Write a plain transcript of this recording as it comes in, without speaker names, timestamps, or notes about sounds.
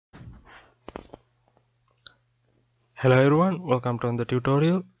Hello everyone, welcome to the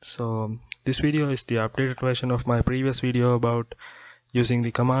tutorial. So this video is the updated version of my previous video about using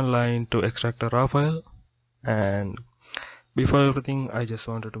the command line to extract a RAR file. And before everything, I just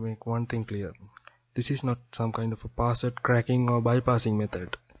wanted to make one thing clear. This is not some kind of a password cracking or bypassing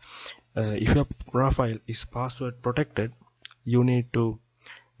method. If your RAR file is password protected, you need to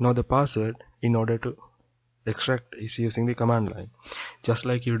know the password in order to extract is using the command line, just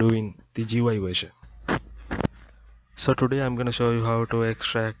like you do in the GUI version. So today I'm going to show you how to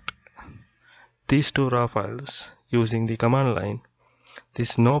extract these two RAR files using the command line.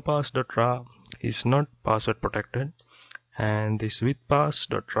 This nopass.rar is not password protected, and this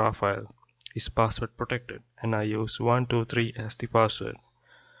withpass.rar file is password protected, and I use 123 as the password.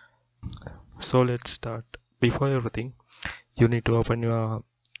 So let's start. Before everything, you need to open your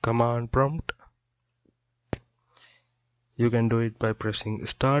command prompt. You can do it by pressing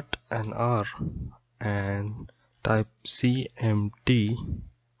start and R and type CMD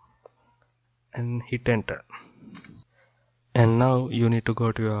and hit enter. And now you need to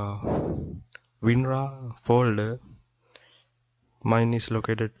go to your WinRAR folder. Mine is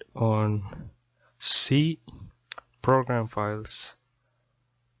located on C program files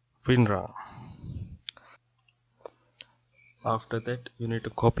WinRAR. After that, you need to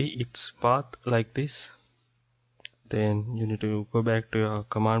copy its path like this. Then you need to go back to your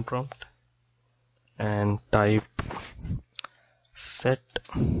command prompt and type set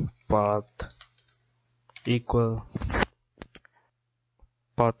path equal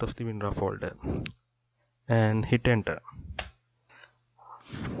path of the WinRAR folder and hit enter.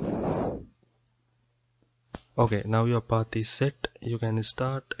 Okay, now your path is set. You can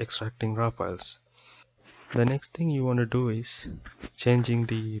start extracting RAR files. The next thing you want to do is changing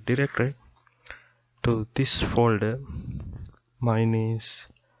the directory to this folder. Mine is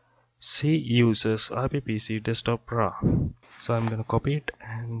C users RPPC desktop RAR. So I'm gonna copy it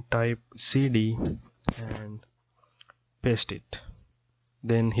and type CD and paste it.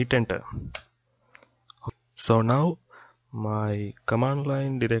 Then hit enter. So now my command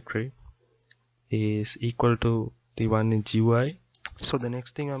line directory is equal to the one in GUI. So the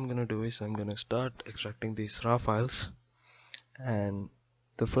next thing I'm gonna do is I'm gonna start extracting these RAR files, and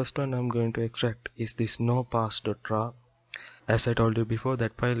the first one I'm going to extract is this nopass.rar. As I told you before,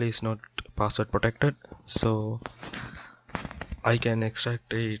 that file is not password protected, so I can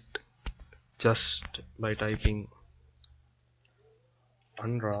extract it just by typing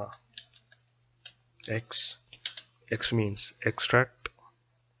UnRAR.exe. X means extract,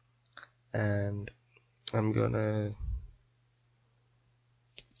 and I'm gonna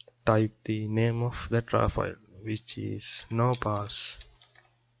type the name of that RAR file, which is nopass.rar.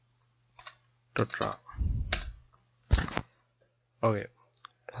 Okay,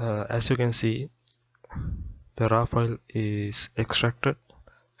 as you can see, the RAR file is extracted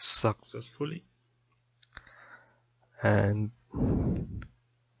successfully, and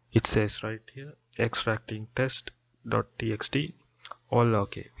it says right here extracting test.txt all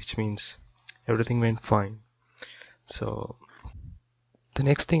okay, which means everything went fine. So the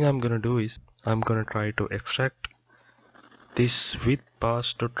next thing I'm gonna do is I'm gonna try to extract this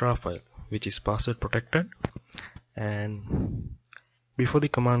withpass.rar file, which is password protected, and before the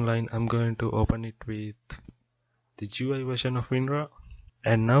command line I'm going to open it with the GUI version of WinRAR,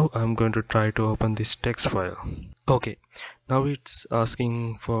 and now I'm going to try to open this text file. Okay, now it's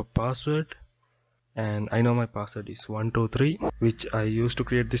asking for password, and I know my password is 123, which I used to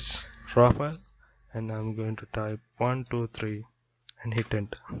create this RAR file, and I'm going to type 123 and hit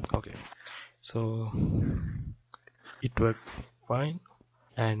enter. Okay, so it worked fine,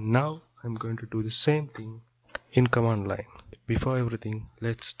 and now I'm going to do the same thing in command line. Before everything,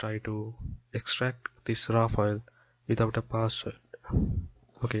 let's try to extract this RAR file without a password.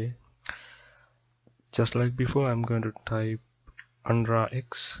 Okay, just like before, I'm going to type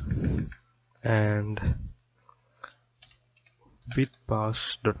UnRAR.exe and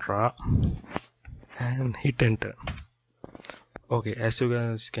withpass.rar and hit enter. Okay, as you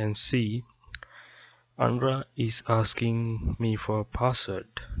guys can see, UnRAR is asking me for password,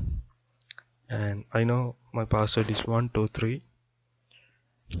 and I know my password is 123,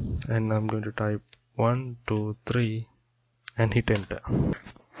 and I'm going to type 123 and hit enter.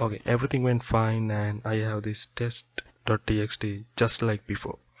 Okay, everything went fine, and I have this test.txt just like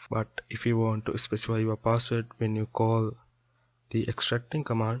before. But if you want to specify your password when you call the extracting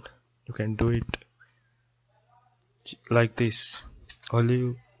command, you can do it like this. All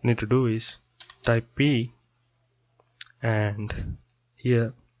you need to do is type P, and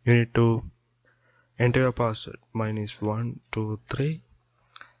here you need to enter your password. Mine is 123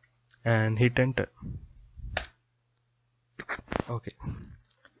 and hit enter. Okay,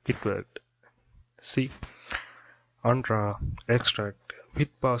 it worked. See, UnRAR extract with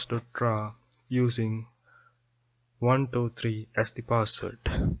pass.rar using 123 as the password.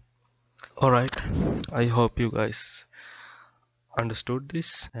 Alright, I hope you guys understood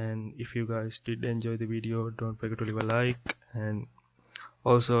this, and if you guys did enjoy the video, don't forget to leave a like, and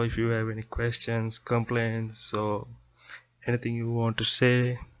also if you have any questions, complaints, or anything you want to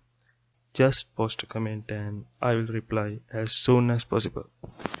say, just post a comment and I will reply as soon as possible.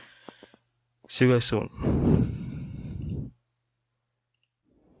 See you guys soon.